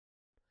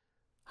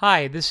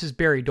Hi, this is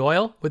Barry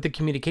Doyle with the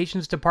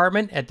Communications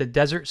Department at the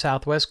Desert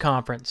Southwest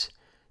Conference.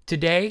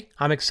 Today,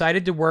 I'm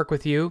excited to work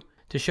with you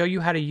to show you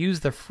how to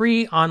use the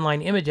free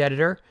online image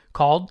editor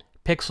called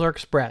PIXLR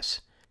Express.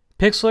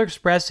 PIXLR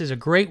Express is a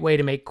great way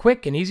to make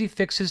quick and easy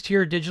fixes to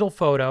your digital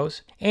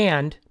photos,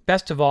 and,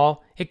 best of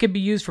all, it can be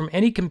used from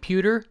any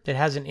computer that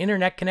has an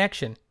internet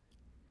connection.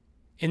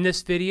 In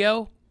this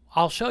video,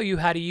 I'll show you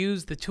how to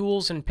use the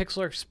tools in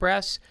PIXLR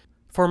Express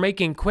for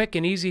making quick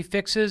and easy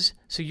fixes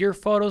so your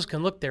photos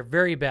can look their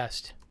very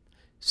best.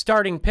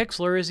 Starting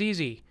PIXLR is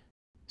easy.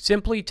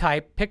 Simply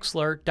type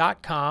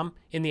pixlr.com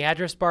in the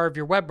address bar of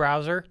your web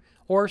browser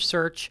or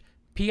search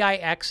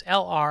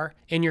PIXLR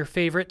in your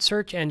favorite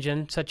search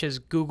engine such as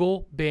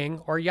Google,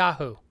 Bing, or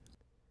Yahoo.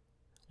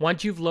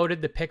 Once you've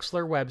loaded the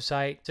PIXLR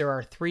website, there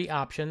are three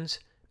options: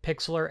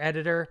 PIXLR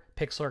Editor,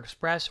 PIXLR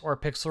Express, or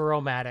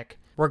PIXLR-O-Matic.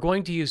 We're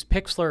going to use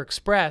PIXLR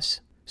Express,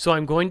 so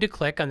I'm going to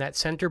click on that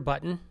center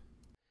button.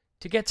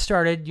 To get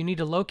started, you need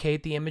to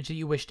locate the image that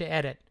you wish to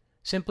edit.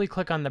 Simply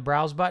click on the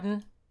Browse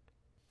button,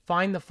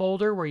 find the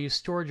folder where you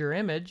stored your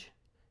image,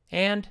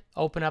 and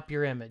open up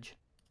your image.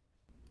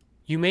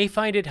 You may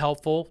find it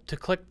helpful to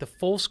click the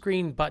full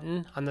screen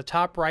button on the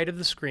top right of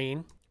the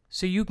screen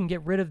so you can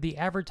get rid of the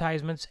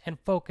advertisements and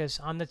focus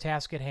on the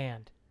task at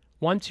hand.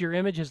 Once your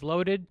image is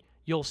loaded,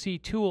 you'll see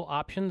tool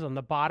options on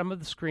the bottom of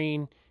the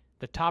screen,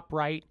 the top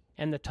right,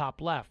 and the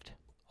top left.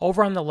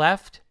 Over on the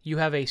left, you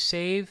have a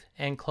Save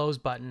and Close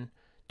button.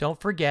 Don't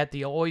forget that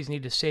you'll always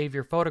need to save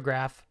your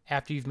photograph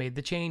after you've made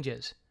the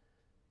changes.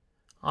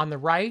 On the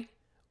right,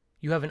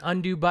 you have an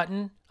Undo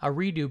button, a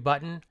Redo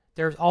button.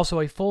 There's also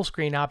a full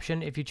screen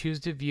option if you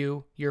choose to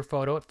view your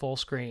photo at full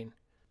screen.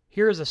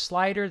 Here is a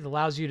slider that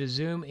allows you to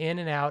zoom in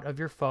and out of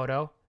your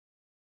photo.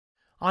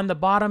 On the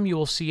bottom, you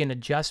will see an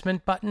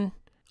Adjustment button.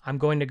 I'm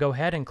going to go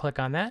ahead and click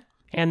on that.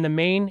 And the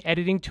main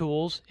editing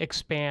tools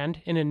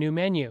expand in a new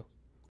menu.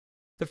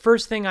 The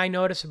first thing I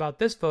notice about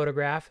this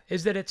photograph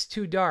is that it's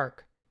too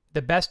dark.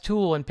 The best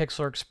tool in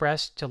PIXLR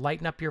Express to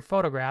lighten up your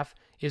photograph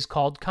is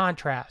called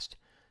Contrast.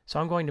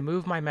 So I'm going to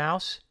move my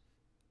mouse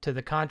to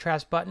the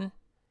Contrast button,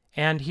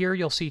 and here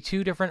you'll see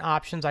two different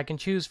options I can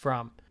choose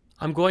from.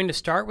 I'm going to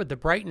start with the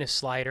Brightness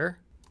slider,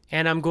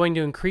 and I'm going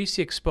to increase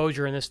the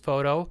exposure in this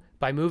photo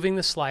by moving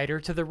the slider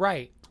to the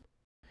right.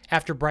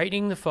 After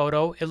brightening the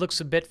photo, it looks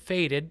a bit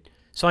faded,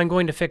 so I'm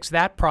going to fix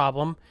that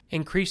problem,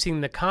 increasing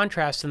the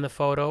contrast in the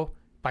photo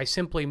by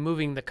simply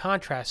moving the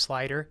Contrast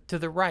slider to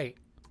the right.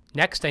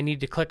 Next, I need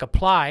to click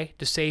Apply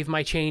to save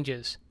my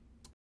changes.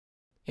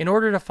 In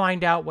order to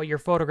find out what your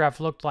photograph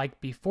looked like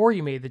before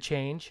you made the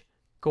change,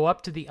 go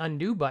up to the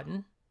Undo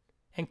button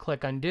and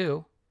click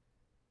Undo.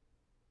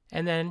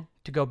 And then,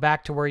 to go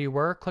back to where you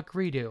were, click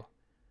Redo.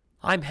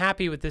 I'm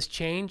happy with this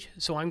change,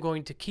 so I'm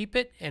going to keep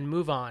it and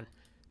move on.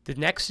 The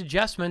next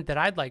adjustment that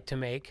I'd like to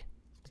make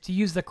is to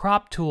use the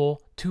Crop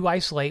tool to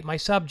isolate my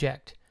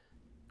subject.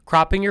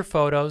 Cropping your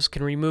photos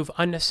can remove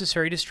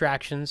unnecessary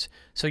distractions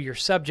so your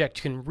subject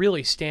can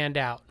really stand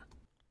out.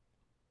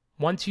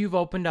 Once you've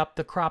opened up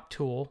the Crop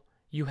tool,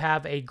 you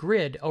have a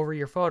grid over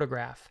your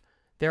photograph.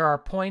 There are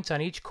points on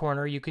each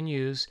corner you can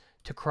use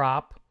to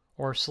crop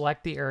or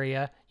select the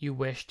area you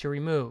wish to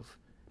remove.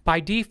 By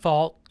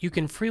default, you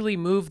can freely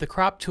move the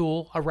Crop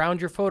tool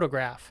around your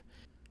photograph.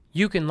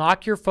 You can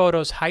lock your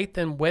photo's height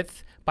and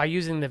width by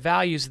using the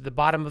values at the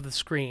bottom of the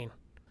screen.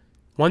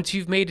 Once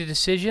you've made a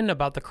decision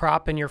about the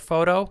crop in your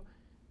photo,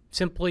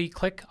 simply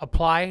click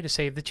Apply to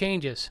save the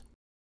changes.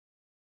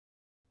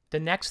 The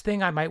next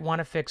thing I might want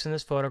to fix in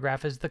this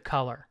photograph is the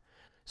color.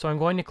 So I'm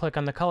going to click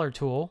on the Color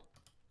tool.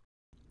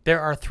 There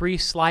are three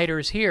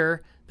sliders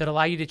here that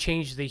allow you to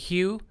change the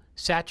hue,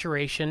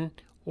 saturation,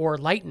 or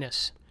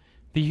lightness.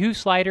 The hue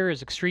slider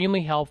is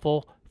extremely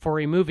helpful for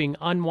removing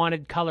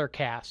unwanted color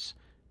casts,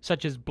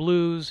 such as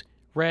blues,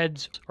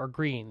 reds, or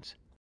greens.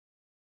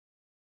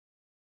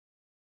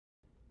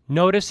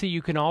 Notice that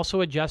you can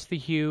also adjust the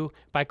hue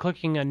by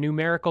clicking a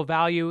numerical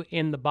value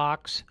in the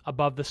box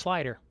above the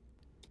slider.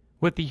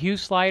 With the hue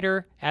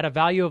slider at a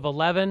value of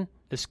 11,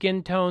 the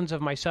skin tones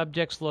of my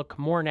subjects look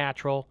more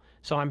natural,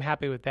 so I'm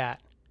happy with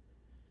that.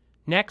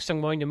 Next, I'm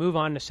going to move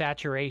on to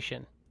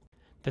saturation.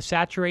 The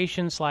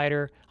saturation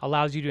slider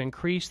allows you to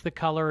increase the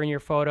color in your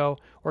photo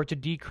or to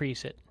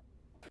decrease it.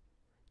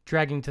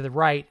 Dragging to the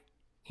right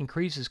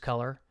increases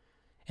color.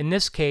 In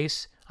this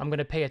case, I'm going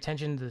to pay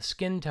attention to the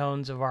skin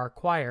tones of our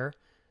choir.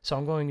 So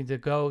I'm going to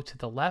go to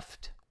the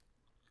left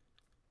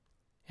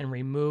and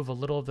remove a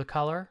little of the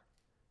color.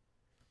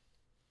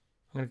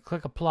 I'm going to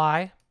click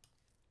Apply.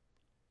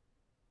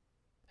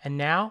 And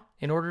now,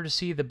 in order to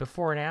see the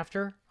before and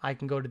after, I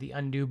can go to the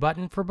Undo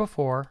button for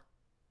before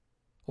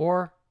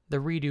or the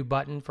Redo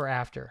button for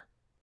after.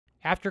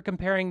 After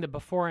comparing the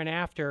before and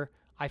after,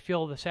 I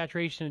feel the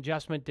saturation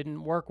adjustment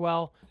didn't work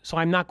well, so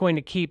I'm not going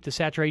to keep the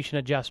saturation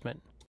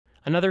adjustment.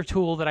 Another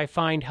tool that I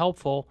find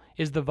helpful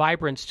is the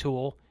Vibrance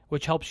tool,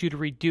 which helps you to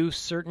reduce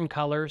certain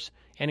colors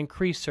and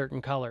increase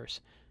certain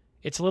colors.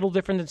 It's a little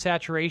different than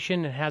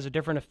saturation and has a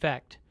different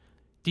effect.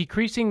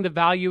 Decreasing the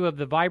value of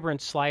the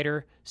Vibrance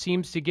slider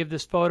seems to give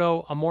this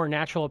photo a more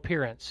natural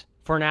appearance.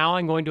 For now,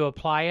 I'm going to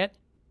apply it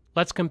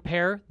Let's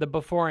compare the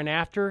before and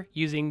after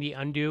using the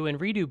undo and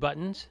redo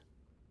buttons.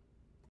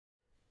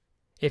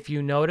 If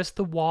you notice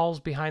the walls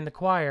behind the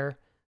choir,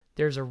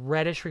 there's a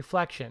reddish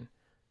reflection.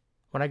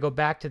 When I go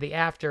back to the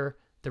after,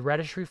 the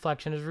reddish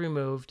reflection is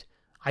removed.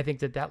 I think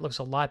that looks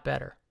a lot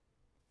better.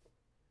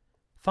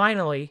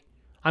 Finally,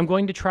 I'm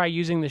going to try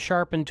using the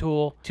sharpen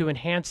tool to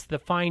enhance the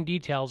fine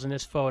details in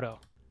this photo.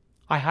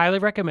 I highly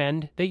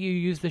recommend that you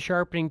use the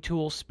sharpening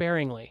tool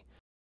sparingly.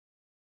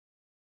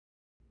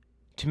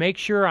 To make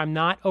sure I'm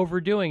not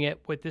overdoing it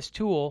with this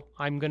tool,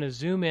 I'm going to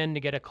zoom in to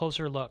get a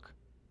closer look.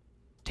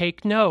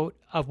 Take note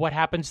of what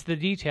happens to the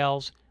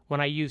details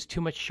when I use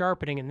too much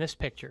sharpening in this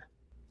picture.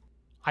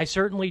 I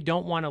certainly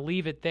don't want to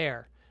leave it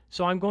there,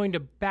 so I'm going to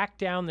back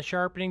down the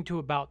sharpening to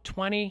about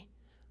 20,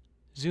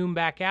 zoom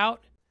back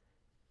out,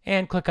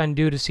 and click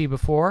undo to see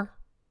before,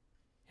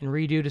 and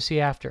redo to see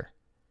after.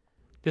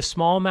 This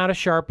small amount of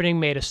sharpening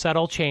made a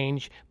subtle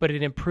change, but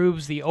it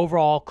improves the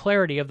overall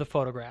clarity of the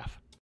photograph.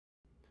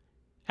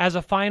 As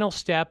a final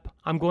step,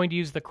 I'm going to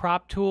use the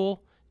crop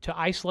tool to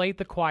isolate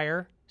the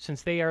choir,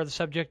 since they are the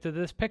subject of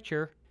this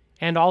picture,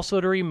 and also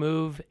to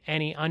remove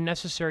any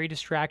unnecessary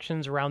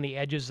distractions around the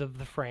edges of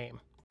the frame.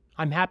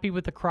 I'm happy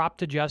with the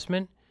cropped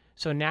adjustment,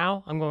 so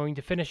now I'm going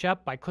to finish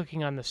up by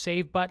clicking on the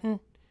Save button.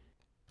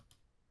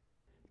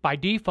 By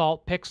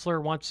default,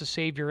 PIXLR wants to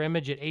save your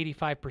image at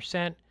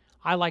 85%.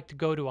 I like to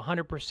go to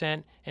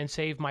 100% and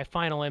save my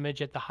final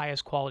image at the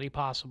highest quality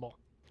possible.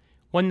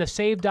 When the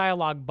Save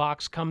dialog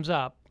box comes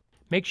up,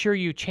 make sure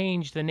you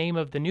change the name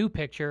of the new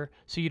picture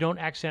so you don't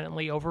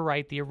accidentally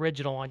overwrite the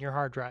original on your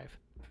hard drive.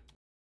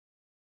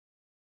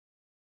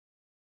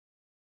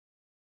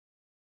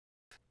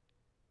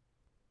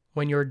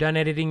 When you're done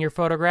editing your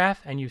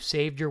photograph and you've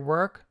saved your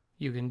work,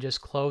 you can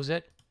just close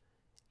it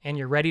and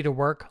you're ready to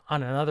work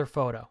on another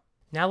photo.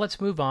 Now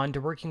let's move on to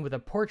working with a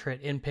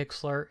portrait in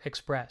PIXLR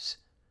Express.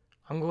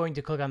 I'm going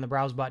to click on the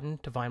Browse button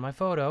to find my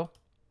photo.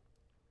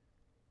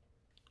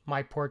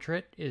 My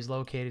portrait is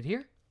located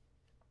here.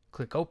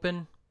 Click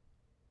Open.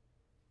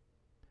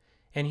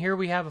 And here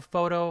we have a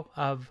photo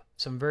of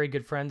some very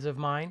good friends of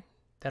mine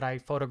that I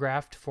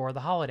photographed for the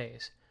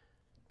holidays.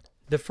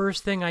 The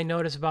first thing I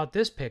notice about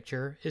this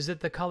picture is that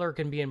the color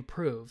can be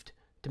improved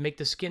to make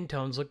the skin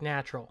tones look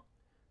natural.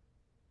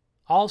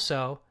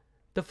 Also,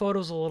 the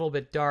photo's a little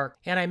bit dark,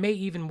 and I may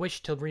even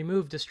wish to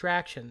remove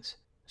distractions.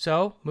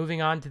 So,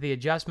 moving on to the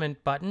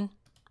Adjustment button,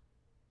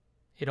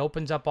 it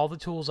opens up all the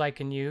tools I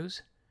can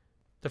use.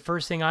 The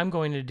first thing I'm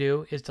going to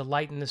do is to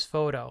lighten this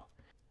photo.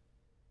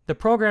 The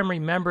program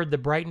remembered the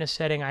brightness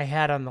setting I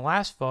had on the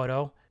last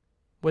photo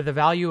with a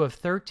value of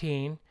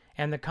 13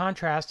 and the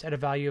contrast at a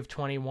value of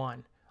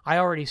 21. I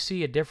already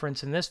see a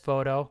difference in this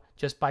photo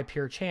just by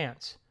pure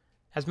chance.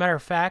 As a matter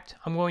of fact,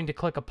 I'm going to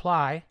click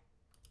Apply,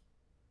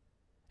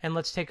 and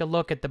let's take a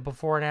look at the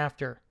before and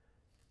after.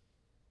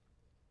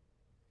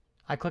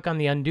 I click on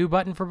the Undo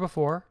button for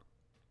before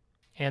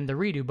and the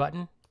Redo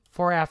button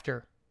for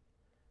after.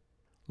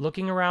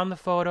 Looking around the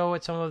photo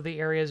at some of the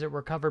areas that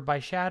were covered by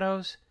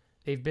shadows,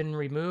 they've been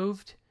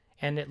removed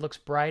and it looks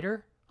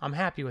brighter. I'm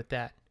happy with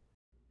that.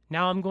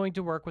 Now I'm going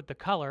to work with the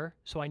color,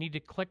 so I need to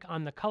click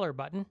on the Color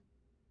button.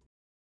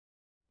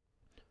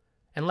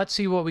 And let's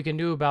see what we can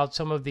do about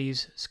some of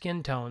these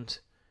skin tones.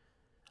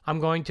 I'm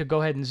going to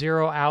go ahead and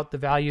zero out the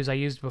values I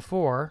used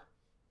before.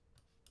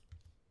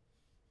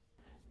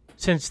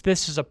 Since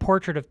this is a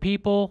portrait of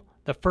people,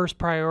 the first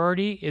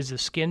priority is the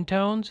skin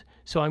tones,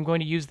 so I'm going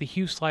to use the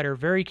hue slider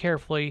very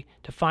carefully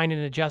to find an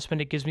adjustment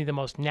that gives me the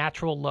most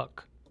natural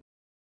look.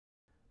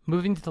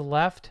 Moving to the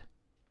left,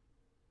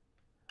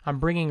 I'm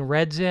bringing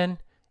reds in.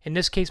 In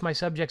this case, my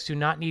subjects do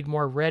not need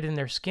more red in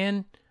their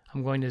skin.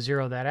 I'm going to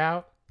zero that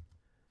out.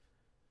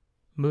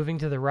 Moving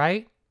to the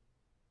right,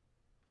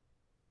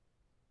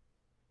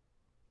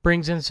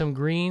 brings in some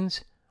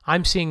greens.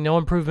 I'm seeing no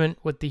improvement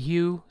with the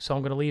hue, so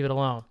I'm going to leave it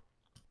alone.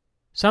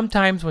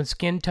 Sometimes when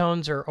skin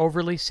tones are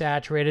overly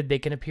saturated, they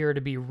can appear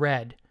to be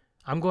red.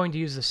 I'm going to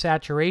use the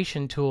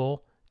saturation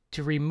tool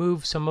to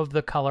remove some of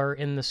the color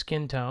in the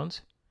skin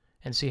tones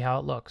and see how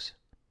it looks.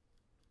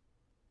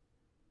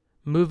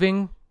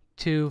 Moving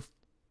to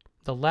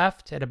the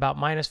left at about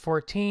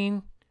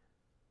 -14,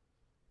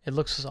 it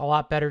looks a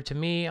lot better to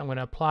me. I'm going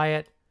to apply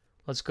it.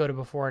 Let's go to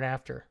before and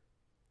after.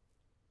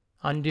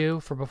 Undo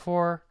for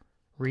before,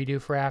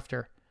 redo for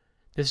after.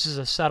 This is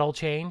a subtle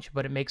change,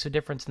 but it makes a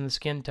difference in the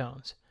skin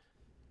tones.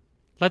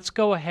 Let's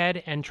go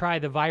ahead and try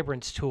the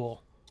Vibrance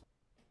tool.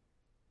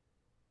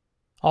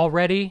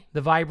 Already, the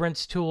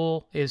Vibrance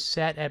tool is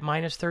set at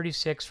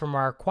 -36 from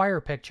our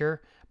choir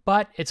picture,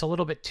 but it's a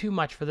little bit too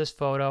much for this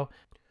photo.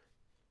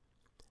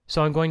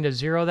 So I'm going to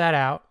zero that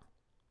out.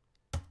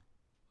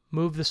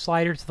 Move the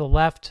slider to the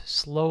left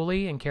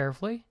slowly and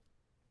carefully.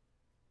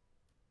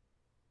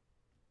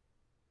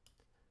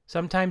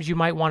 Sometimes you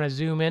might want to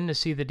zoom in to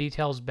see the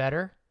details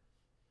better.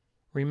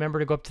 Remember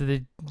to go up to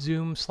the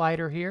zoom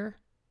slider here.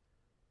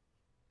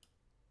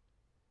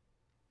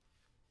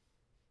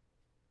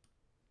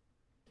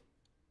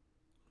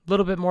 A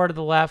little bit more to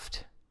the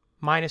left,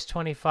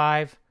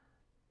 -25.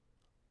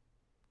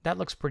 That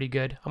looks pretty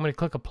good. I'm going to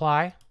click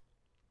Apply.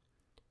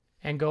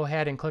 and go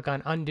ahead and click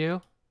on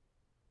Undo,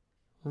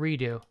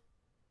 Redo.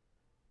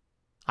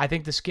 I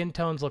think the skin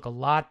tones look a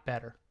lot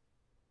better.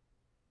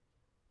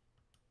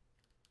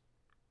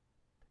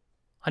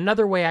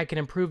 Another way I can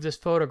improve this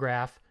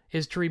photograph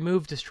is to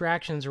remove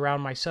distractions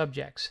around my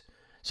subjects.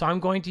 So I'm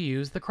going to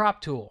use the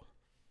crop tool.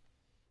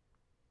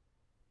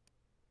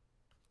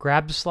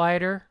 Grab the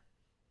slider,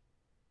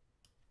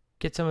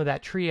 get some of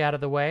that tree out of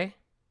the way,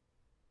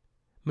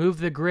 move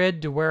the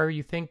grid to where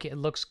you think it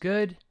looks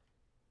good,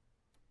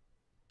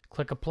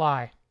 click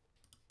Apply.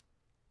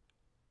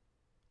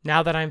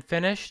 Now that I'm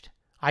finished,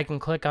 I can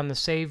click on the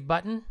Save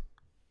button,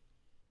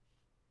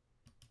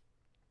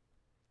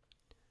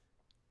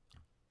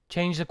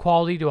 change the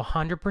quality to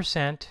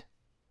 100%,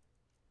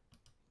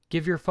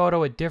 give your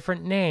photo a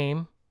different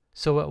name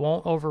so it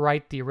won't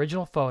overwrite the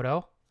original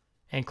photo,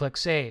 and click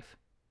Save.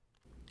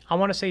 I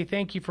want to say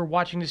thank you for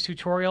watching this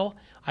tutorial.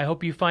 I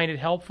hope you find it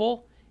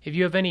helpful. If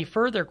you have any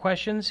further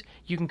questions,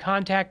 you can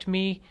contact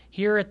me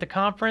here at the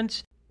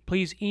conference.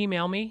 Please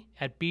email me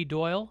at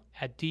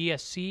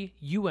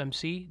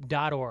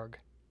bdoyle@dscumc.org.